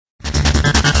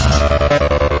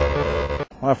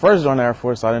When I first joined the Air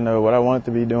Force, I didn't know what I wanted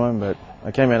to be doing, but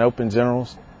I came in open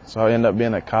generals, so I ended up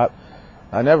being a cop.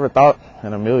 I never thought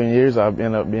in a million years I'd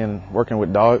end up working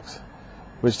with dogs,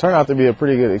 which turned out to be a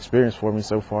pretty good experience for me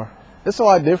so far. It's a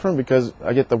lot different because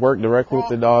I get to work directly with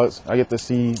the dogs. I get to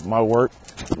see my work,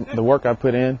 the work I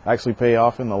put in, actually pay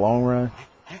off in the long run.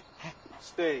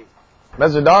 Stay.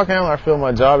 As a dog handler, I feel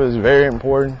my job is very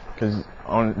important because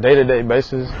on a day-to-day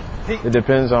basis, it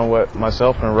depends on what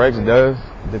myself and Rex does.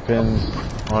 It depends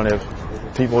on if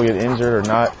people get injured or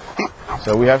not.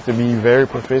 So we have to be very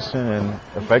proficient and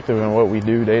effective in what we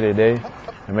do day to day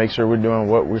and make sure we're doing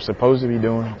what we're supposed to be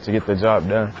doing to get the job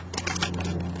done.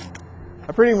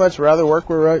 I pretty much rather work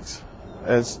with Rex.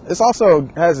 It's also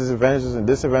has its advantages and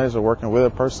disadvantages of working with a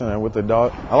person and with the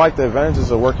dog. I like the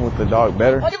advantages of working with the dog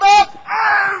better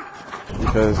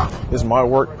because it's my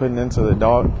work putting into the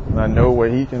dog, and I know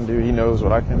what he can do, he knows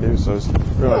what I can do, so it's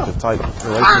pretty much a tight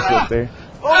relationship there.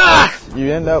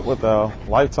 You end up with a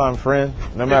lifetime friend,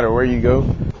 no matter where you go.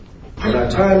 When our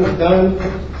time is done,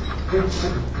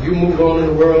 you move on in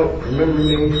the world, remember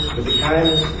me with the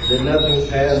kindness that nothing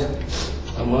passed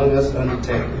among us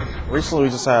undetected. Recently we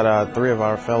just had 3 of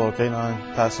our fellow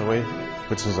K9 pass away,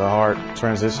 which is a hard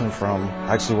transition from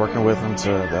actually working with them to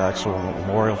the actual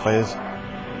memorial phase.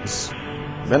 It's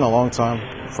been a long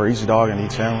time for each dog and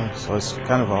each handler, so it's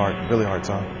kind of a really hard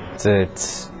time.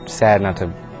 It's sad not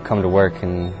to come to work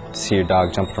and see your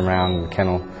dog jumping around in the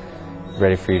kennel,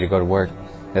 ready for you to go to work.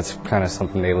 That's kind of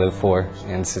something they live for,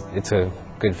 and it's a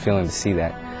good feeling to see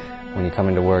that. When you come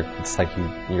into work, it's like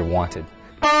you're wanted.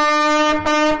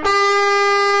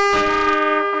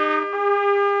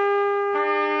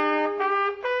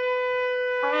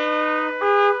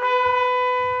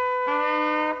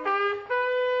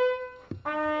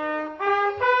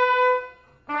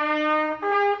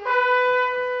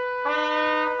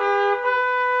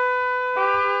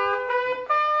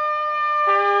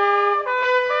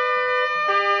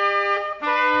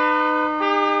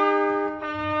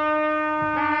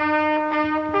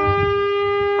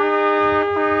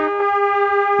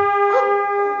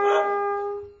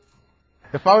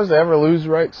 If I was to ever lose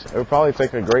Rex, it would probably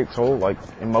take a great toll, like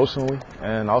emotionally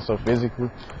and also physically.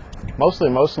 Mostly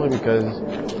emotionally because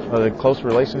of the close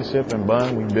relationship and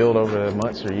bond we build over the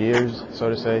months or years, so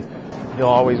to say. He'll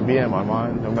always be in my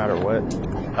mind, no matter what.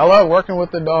 I love working with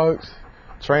the dogs,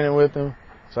 training with them,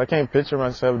 so I can't picture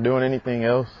myself doing anything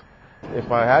else.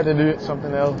 If I had to do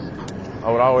something else,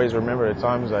 I would always remember the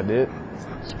times I did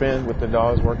spend with the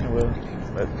dogs, working with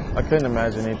them, but I couldn't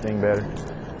imagine anything better.